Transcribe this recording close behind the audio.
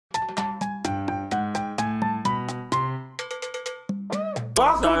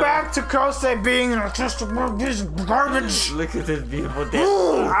Welcome back to Kosei being an artistic piece of garbage. Look at this beautiful dance.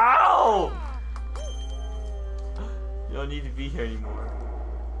 Ow! You don't need to be here anymore.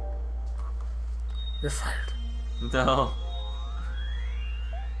 You're fired. No.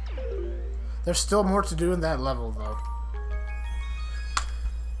 There's still more to do in that level, though.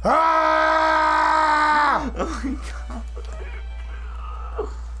 Ah! Oh my god.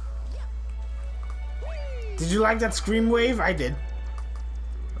 Did you like that scream wave? I did.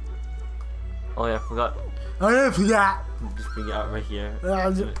 Oh yeah, I forgot. I forgot. Just bring it out right here.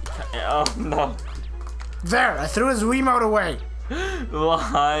 Oh no. There, I threw his Wiimote away.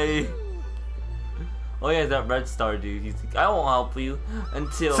 Why? Oh yeah, that red star dude. He's like, I won't help you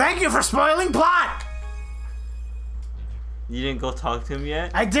until... Thank you for spoiling plot! You didn't go talk to him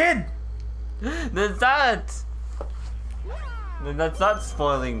yet? I did! Then that's not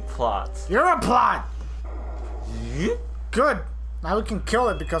spoiling plot. You're a plot! Good. Now we can kill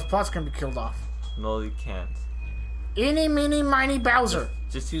it because plots can be killed off. No, you can't. Eeny, meeny, miny, Bowser.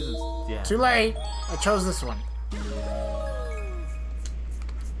 Just use this. Yeah. Too late. I chose this one.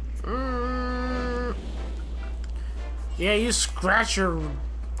 Yeah, you scratch your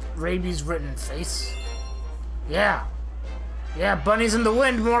rabies-ridden face. Yeah. Yeah, bunnies in the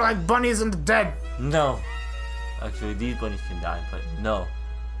wind, more like bunnies in the dead. No. Actually, these bunnies can die, but no.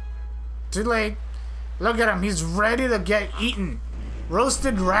 Too late. Look at him, he's ready to get eaten.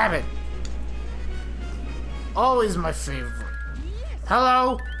 Roasted rabbit. Always my favorite.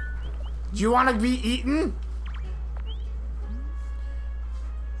 Hello? Do you want to be eaten?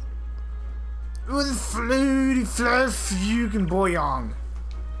 With fluty fluff, you can boyong.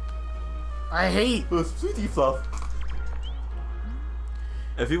 I hate. With fluty fluff.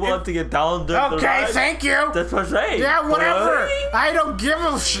 If you want to get down there, okay, thank you. That's what's right. Yeah, whatever. I don't give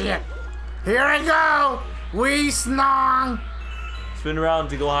a shit. Here I go. Wee snong. Spin around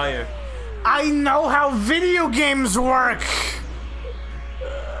to go higher. I know how video games work.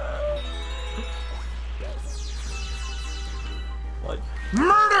 What?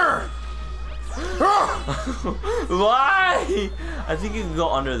 Murder. Why? I think you can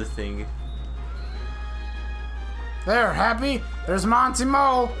go under the thing. There, happy? There's Monty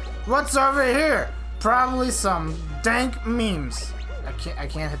Mole. What's over here? Probably some dank memes. I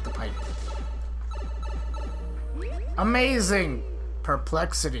can't hit the pipe. Amazing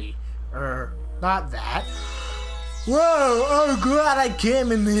perplexity. Not that. Whoa, I'm glad I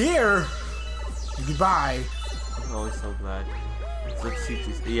came in here. Goodbye. I'm always so glad. Let's shoot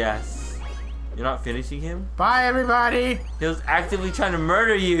this. Yes. You're not finishing him? Bye, everybody. He was actively trying to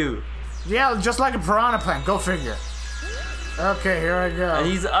murder you. Yeah, just like a piranha plant. Go figure. Okay, here I go. And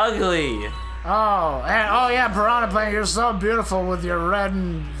he's ugly. Oh, and oh yeah, piranha plant, you're so beautiful with your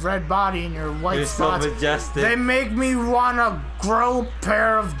red body and your white spots. You're so majestic. They make me wanna grow a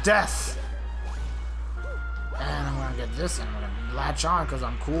pair of death. And I'm gonna get this and I'm gonna latch on because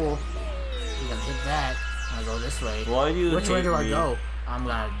I'm cool. I'm gonna hit that. I'm gonna go this way. Why do you Which way do I me? go? I'm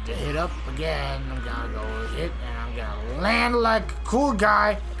gonna hit up again. I'm gonna go hit and I'm gonna land like a cool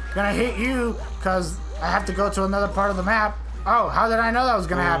guy. Gonna hit you because I have to go to another part of the map. Oh, how did I know that was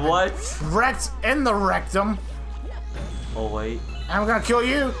gonna happen? What? Wrecked in the rectum. Oh, wait. And I'm gonna kill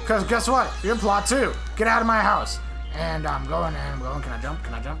you, because guess what? You're plot too. Get out of my house. And I'm going, and I'm going. Can I jump?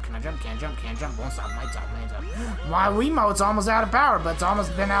 Can I jump? Can I jump? Can't jump, can't jump. Won't stop, might stop, might stop. My Wiimote's almost out of power, but it's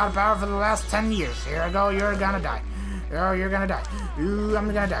almost been out of power for the last 10 years. Here I go, you're gonna die. Oh, you're gonna die. Ooh,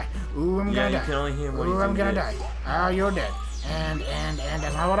 I'm gonna die. Ooh, I'm gonna die. You can only hear what Ooh, I'm gonna die. Oh, you're dead. And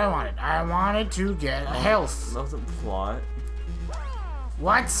that's not what I wanted. I wanted to get health. That wasn't plot.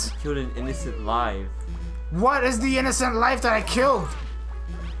 What? Killed an innocent life. What is the innocent life that I killed?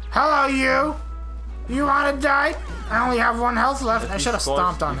 Hello, you. You want to die? I only have 1 health left. I should have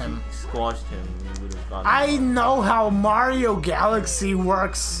stomped on him. If you squashed him, you would have gone. I know how Mario Galaxy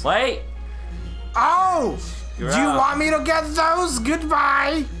works. Wait! Oh! You're Do you out. want me to get those?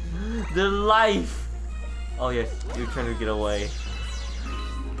 Goodbye. The life! Oh, yes. You're trying to get away.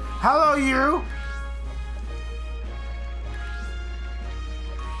 Hello, you.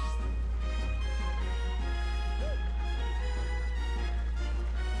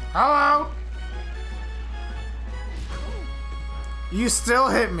 Hello? You still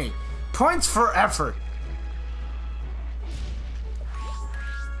hit me. Points for effort.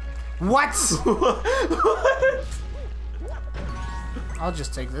 What? What? I'll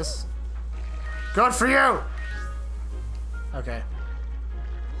just take this. Good for you! Okay.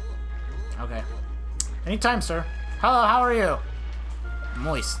 Okay. Anytime, sir. Hello, how are you?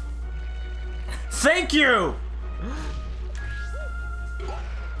 Moist. Thank you!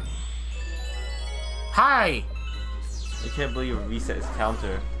 Hi! I can't believe it reset his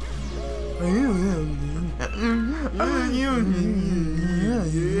counter.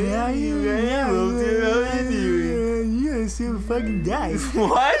 You see fucking die.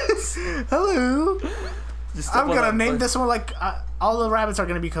 What? Hello. Just I'm gonna name this one like all the rabbits are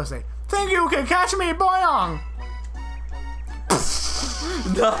gonna be Kosei. Thank you, can catch me, boyong.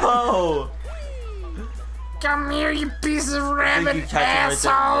 No. Come here, you piece of rabbit You catch him right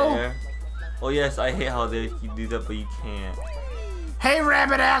asshole. there. Oh yes, I hate how you do that, but you can't. Hey,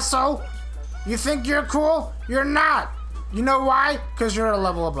 rabbit asshole. You think you're cool? You're not. You know why? Because you're a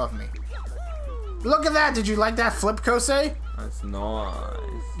level above me. Look at that. Did you like that flip, Kosei? That's nice.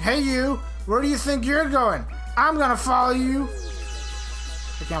 Hey, you. Where do you think you're going? I'm gonna follow you.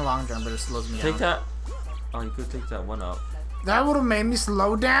 I can't long jump, but it slows me Take down. that. Oh, you could take that one up. That would have made me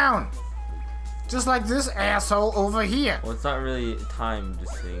slow down. Just like this asshole over here. Well, it's not really timed,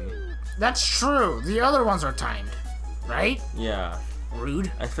 this thing. That's true. The other ones are timed. Right? Yeah.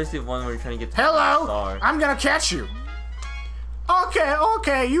 Rude. Especially the one where you're trying to get the Hello. star. I'm gonna catch you.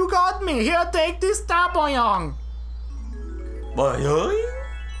 Okay, you got me. Here, take this star, boyong. Boing?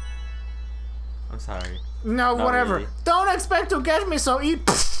 I'm sorry. No, Not whatever. really. Don't expect to catch me, so eat.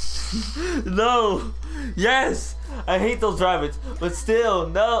 No! Yes! I hate those rabbits, but still,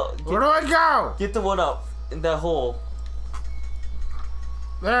 no! Where do I go? Get the one up in that hole.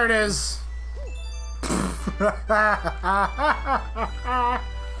 There it is.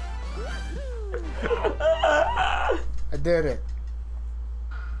 I did it.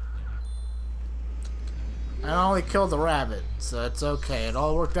 I only killed the rabbit, so it's okay. It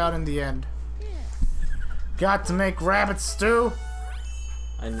all worked out in the end. Got to make rabbit stew.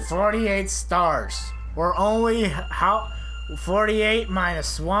 48 stars. We're only how 48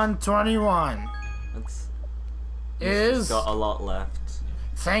 minus 121 is got a lot left.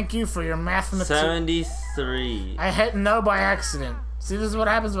 Thank you for your mathematics. 73. I hit no by accident. See, this is what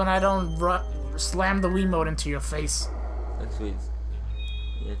happens when I don't slam the Wiimote into your face. That's sweet.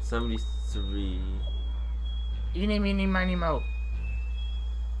 Yeah, it's 73. Eeny, meeny, miny, mo.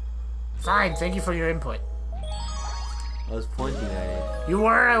 Fine, thank you for your input. I was pointing at it. You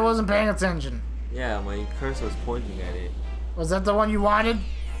were? I wasn't paying attention. Yeah, my cursor was pointing at it. Was that the one you wanted?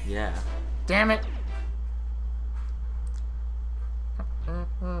 Yeah. Damn it.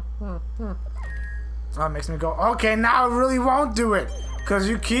 Oh, it makes me go, okay, now I really won't do it. Because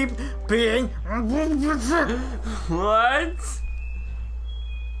you keep being... What?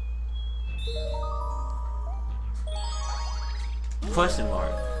 Question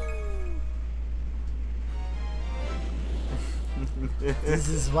mark. This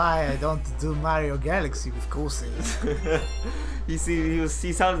is why I don't do Mario Galaxy with Kosei. You see,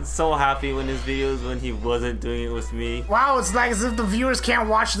 he sounded so happy when his videos when he wasn't doing it with me. Wow, it's like as if the viewers can't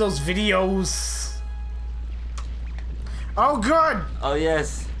watch those videos. Oh, good! Oh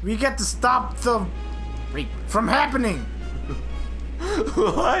yes. We get to stop the rape from happening.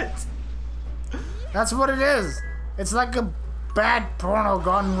 What? That's what it is. It's like a bad porno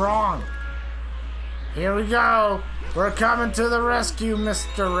gone wrong. Here we go. We're coming to the rescue,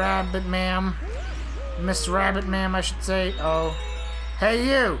 Mr. Rabbit Ma'am. Miss Rabbit Ma'am, I should say. Oh. Hey,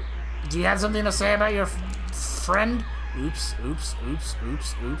 you. Do you have something to say about your friend? Oops, oops, oops,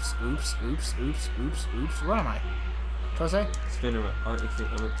 oops, oops, oops, oops, oops, oops, oops. Where am I? Kosei? Spin around.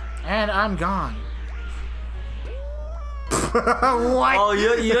 Oh, And I'm gone. What? oh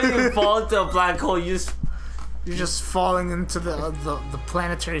you don't even fall into a black hole. You're just falling into the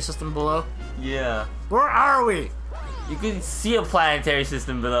planetary system below. Yeah. Where are we? You can see a planetary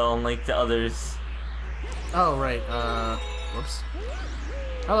system below, unlike the others. Oh right. Whoops.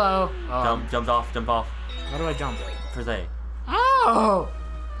 Hello. Jump off. How do I jump? Per se. Oh!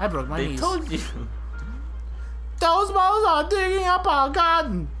 I broke my They knees. told you. Those moles are digging up our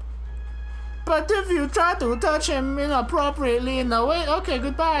garden. But if you try to touch him inappropriately in the way, okay,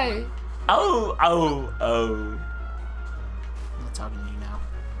 goodbye. Oh. I'm not talking to you now.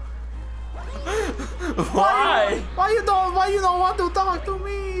 Why? Why you don't want to talk to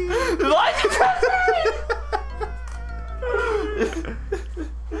me? Why you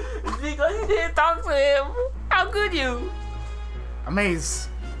It's because you didn't talk to him. How could you? Amaze.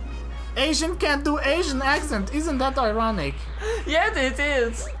 Asian can't do Asian accent. Isn't that ironic? Yes, it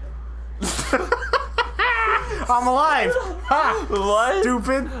is. I'm alive. Ha! What?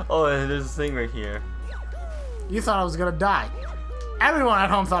 Stupid. Oh, and there's this thing right here. You thought I was gonna die. Everyone at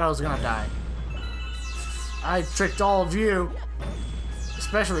home thought I was gonna die. I tricked all of you.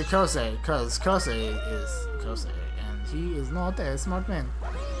 Especially Kosei, because Kosei is Kosei, and he is not a smart man.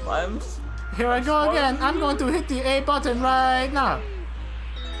 Here I go again. I'm going to hit the A button right now.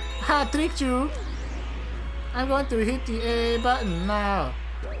 Ha, tricked you. I'm going to hit the A button now.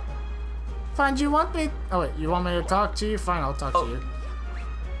 Fine, do you want me? Oh wait, you want me to talk to you? Fine, I'll talk to you.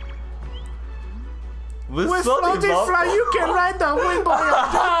 With floating fly, you can ride the wind by your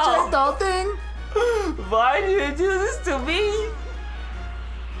projectile thing. Why do you do this to me?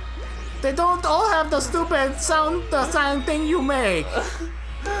 They don't all have the stupid sound, the sound thing you make.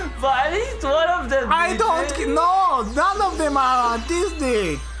 But at least one of them. I don't know. None of them are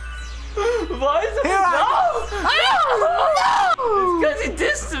autistic. Why is it Here no? It's because he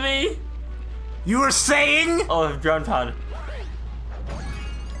dissed me. You were saying? Oh, ground pound.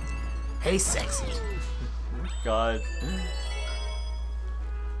 Hey, sexy. God.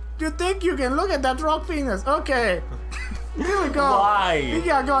 You think you can look at that rock penis? Okay. Here we go. Why? You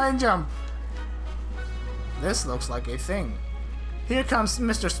gotta go and jump. This looks like a thing. Here comes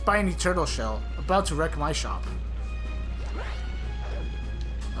Mr. Spiny Turtleshell, about to wreck my shop.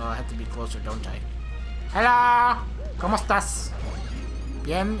 Oh, I have to be closer, don't I? Hello! ¿Cómo estás?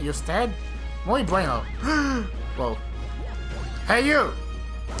 Bien, ¿y usted? Muy bueno. Whoa. Hey, you!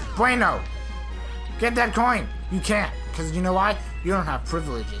 Bueno! Get that coin! You can't, because you know why? You don't have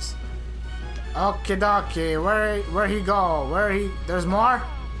privileges. Okie dokie, where he go? There's more?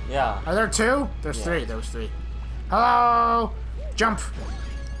 Yeah. Are there two? There's three, there was three. Hello! Jump!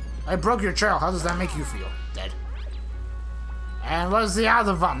 I broke your trail, how does that make you feel? Dead. And where's the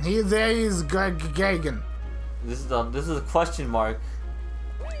other one? There is Gagan. This is a question mark.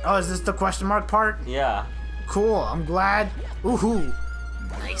 Oh, is this the question mark part? Yeah. Cool, I'm glad. Ooh,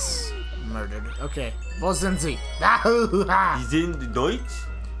 nice. Murdered. Okay. Wo sind Sie? You didn't Deutsch?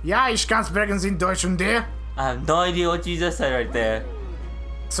 Ja, ich kann sprechen in Deutsch und dir. I have no idea what you just said right there.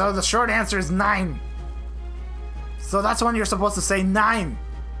 So the short answer is 9. So that's when you're supposed to say 9.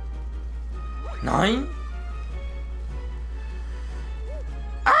 9?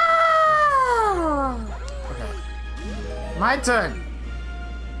 Ah! Okay. My turn.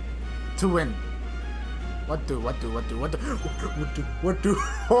 To win. What do?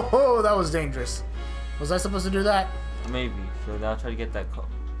 Oh, that was dangerous. Was I supposed to do that? Maybe. So now try to get that code.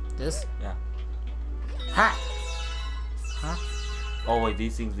 This? Yeah. Ha! Huh? Oh wait,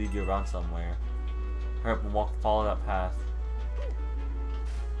 these things lead you around somewhere. Hurry up and follow that path.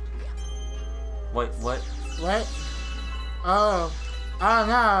 Wait, what? What? Oh. Oh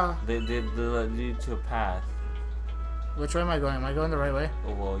no. They lead you to a path. Which way am I going? Am I going the right way?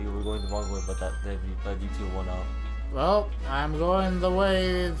 Oh well, you were going the wrong way, but that led you to one up. Well, I'm going the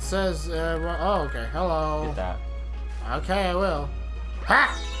way it says. Oh, okay. Hello. Get that. Okay, I will.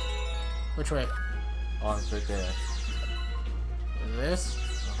 Ha! Which way? Oh, it's right there. This?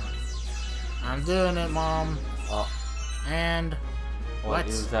 I'm doing it, Mom. Oh. And What?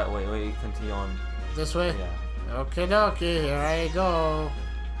 Is that way? Wait, continue on. This way? Yeah. Okie dokie, here I go.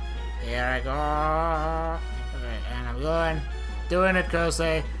 Here I go. Okay, and I'm doing it,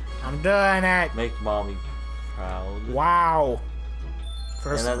 Kosei. I'm doing it. Make mommy proud. Wow.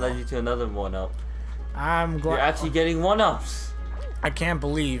 First And that led you to another one up. I'm going. You're actually getting 1-ups. I can't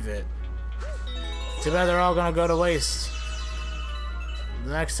believe it. Too bad they're all gonna go to waste.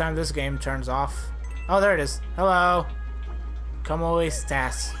 The next time this game turns off. Oh, there it is. Hello. Como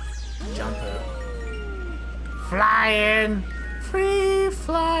estas? Jumper. Flying. Free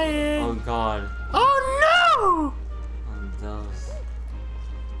flying. Oh god. Oh no! Those.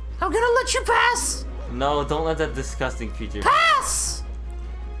 I'm gonna let you pass. No, don't let that disgusting creature. Pass!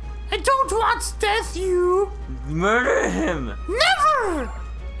 I don't want death, you. Murder him! Never!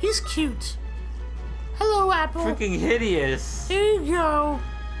 He's cute. Hello, Apple. Freaking hideous. Here you go.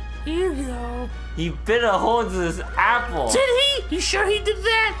 Here you go. He bit a hole into this apple. Did he? You sure he did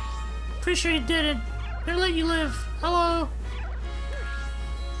that? Pretty sure he didn't. Gonna let you live. Hello.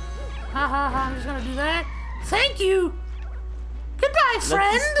 Ha ha ha. I'm just gonna do that. Thank you. Goodbye,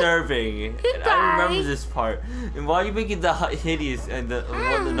 friend. That's disturbing. Goodbye. I remember this part. And why are you making the hideous and the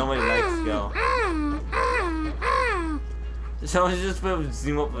one that nobody likes go? So I just put a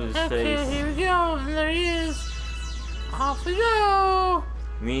zoom up on his face. Okay, here we go. And there he is. Off we go.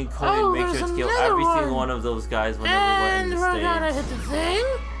 Me and Cody make sure to kill every single one of those guys whenever we're in the And we're gonna stage. hit the thing.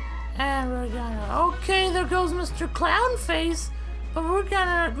 And we're gonna... Okay, there goes Mr. Clownface. But we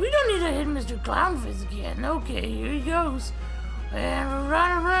don't need to hit Mr. Clownface again. Okay, here he goes. And we're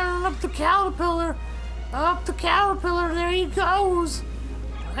running up the caterpillar. Up the caterpillar, there he goes.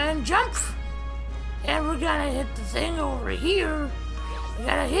 And jump. And we're gonna hit the thing over here. We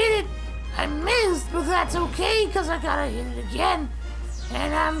gotta hit it. I missed, but that's okay, because I gotta hit it again.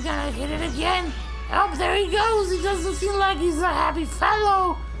 And I'm gonna hit it again. Oh, there he goes. He doesn't seem like he's a happy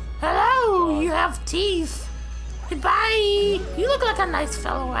fellow. Hello, you have teeth. Goodbye. You look like a nice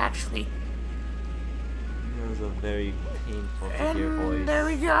fellow, actually. was a very painful to hear voice. And there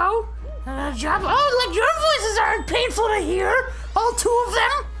we go. Drop. Oh, like your voices aren't painful to hear. All 2 of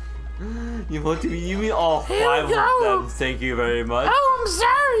them. You mean all Here 5 we of go. them? Thank you very much. Oh, I'm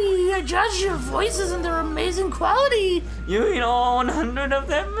sorry. I judged your voices and their amazing quality. You mean all 100 of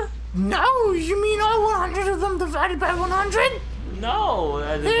them? No, you mean all 100 of them divided by 100? No.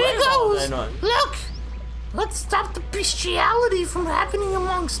 There it goes. Look. Let's stop the bestiality from happening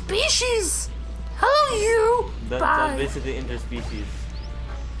among species. Hello, you. That's Bye. basically interspecies.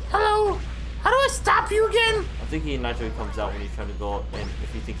 Hello. How do I stop you again? I think he naturally comes out when you try to go up, and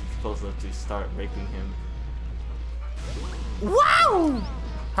if you think he's close enough to start raping him. Wow!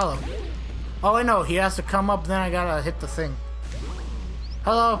 Hello. Oh, I know. He has to come up, then I gotta hit the thing.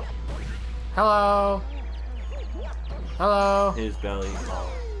 Hello. Hello. Hello. His belly.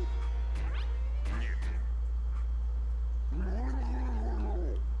 Oh.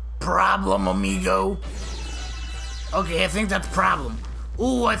 Problem, amigo. Okay, I think that's problem.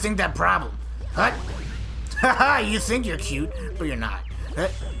 Ooh, I think that problem. What? Haha, you think you're cute, but you're not. Huh?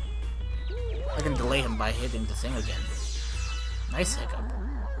 I can delay him by hitting the thing again. Nice hiccup.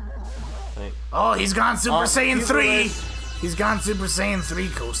 Wait. Oh, he's gone Super Saiyan 3! Super. He's gone Super Saiyan 3,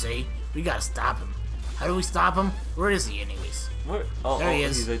 Kosei. We gotta stop him. How do we stop him? Where is he, anyways? Where? Oh, There he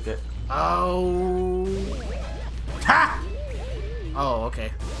is. He's right there. Oh. Ha! Oh,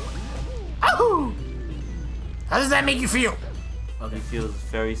 okay. Oh! How does that make you feel? He feels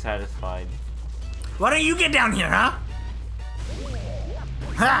very satisfied. Why don't you get down here, huh?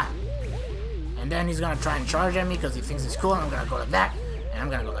 Ha! And then he's gonna try and charge at me because he thinks it's cool. I'm gonna go like that, and I'm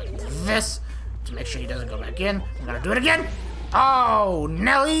gonna go like this to make sure he doesn't go back in. I'm gonna do it again. Oh,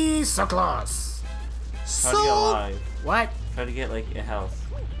 Nelly, so close. Try to get alive. What? Try to get like a health.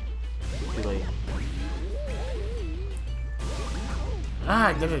 Too late. Ah,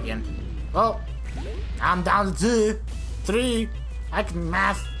 I did it again. Well, I'm down to 2, 3. I can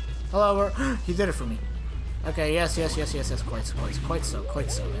math. Hello, he did it for me. Okay, yes, quite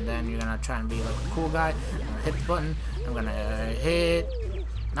so. And then you're gonna try and be like a cool guy. I'm gonna hit the button. I'm gonna hit.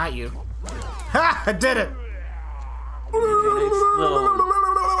 Not you. Ha! I did it!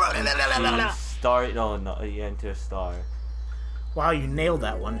 Star. No, you enter a star. Wow, you nailed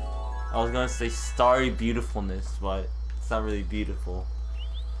that one. I was gonna say starry beautifulness, but it's not really beautiful.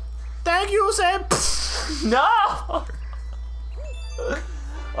 Thank you, Sam. No!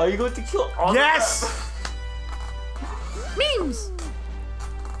 Are you going to kill all Yes! of them? Memes!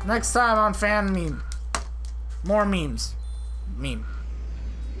 Next time on Fan Meme. More memes. Meme.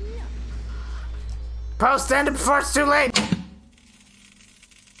 Post ended before it's too late!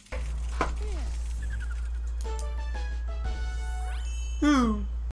 Ooh.